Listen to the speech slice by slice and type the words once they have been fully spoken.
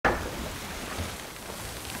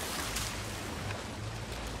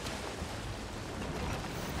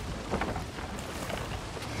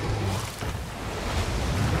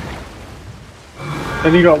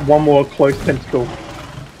Then you got one more close tentacle.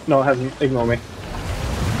 No, it hasn't. Ignore me.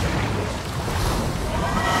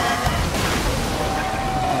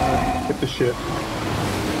 Get the shit.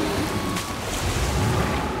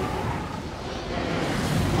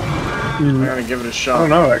 I'm gonna give it a shot. I don't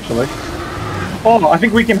know, actually. Oh, I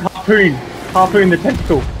think we can harpoon the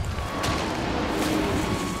tentacle.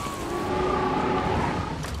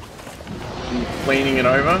 Leaning it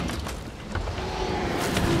over.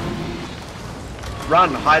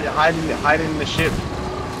 Run, hide in the ship.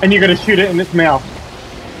 And you're gonna shoot it in its mouth.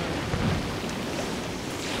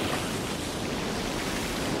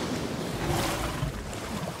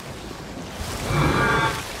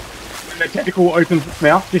 When the tentacle opens its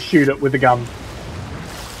mouth, just shoot it with a gun.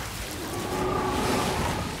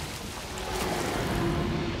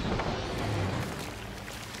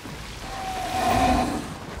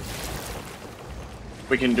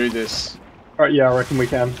 We can do this. Alright, yeah, I reckon we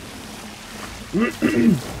can.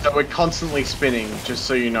 So we're constantly spinning, just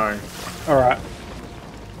so you know. Alright.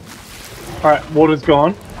 Alright, water's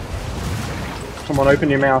gone. Come on, open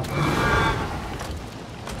your mouth.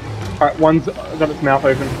 Alright, one's got its mouth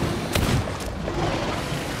open.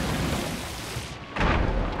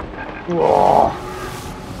 Whoa.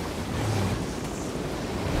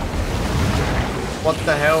 What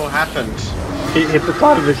the hell happened? It hit the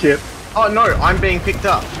side of the ship. Oh no, I'm being picked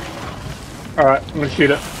up. Alright, I'm gonna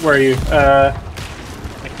shoot it. Where are you?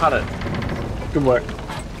 I cut it. Good work.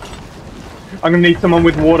 I'm gonna need someone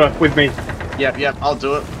with water with me. Yep, I'll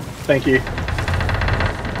do it. Thank you.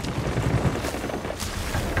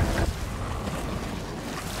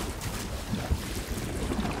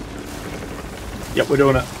 Yep, we're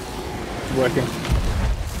doing it. It's working.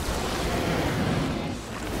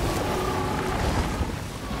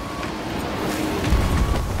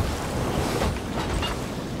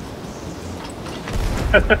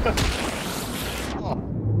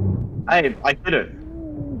 Hey, I hit it.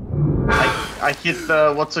 I hit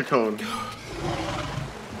the, what's it called?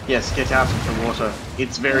 Yes, get out of the water.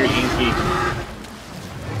 It's very inky.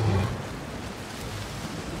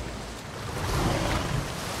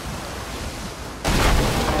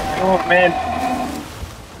 Oh man.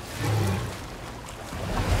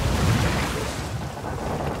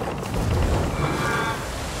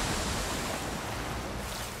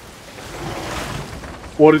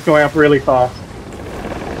 Water's going up really fast.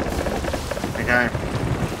 Okay.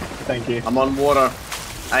 Thank you. I'm on water.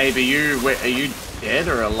 Abe, are you dead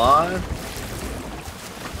or alive?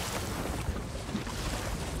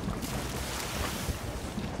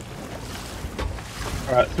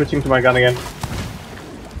 Alright, switching to my gun again.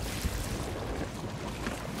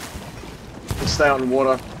 Let's stay on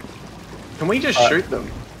water. Can we just shoot them?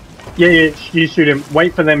 Yeah, you shoot him.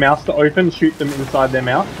 Wait for their mouths to open, shoot them inside their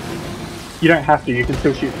mouth. You don't have to, you can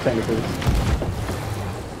still shoot the tentacles.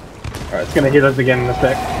 Alright, it's gonna hit us again in a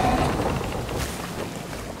sec.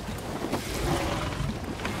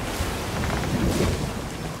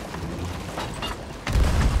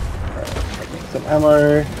 Alright, some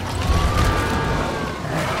ammo.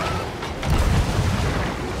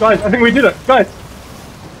 Guys, I think we did it! Guys!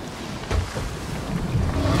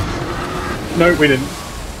 No, we didn't.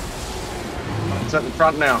 It's at the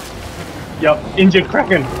front now. Yep, injured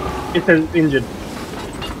Kraken. It says injured.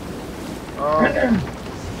 Oh.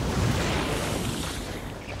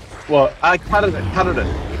 What? I cut it.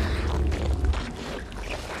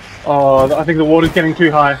 Oh, I think the water's getting too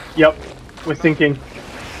high. Yep, we're sinking.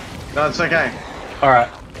 No, it's okay. Alright,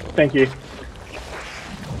 thank you.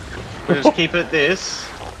 We'll just keep it at this.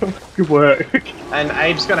 Good work. And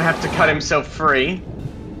Abe's gonna have to cut himself free.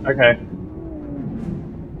 Okay.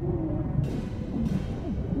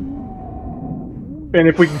 And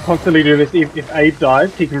if we can constantly do this, if Abe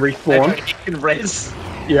dies, he can respawn. He can res.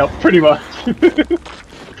 Yep, pretty much.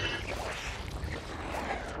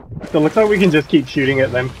 So it looks like we can just keep shooting it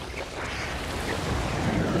then.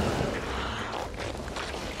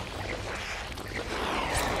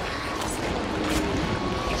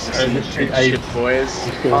 Shit, boys.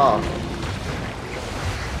 Cool. Oh.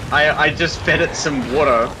 I just fed it some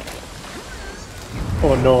water.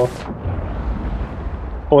 Oh no.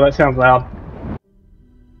 Oh, that sounds loud.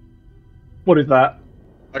 What is that?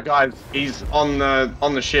 Guys, he's on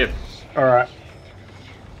the ship. Alright.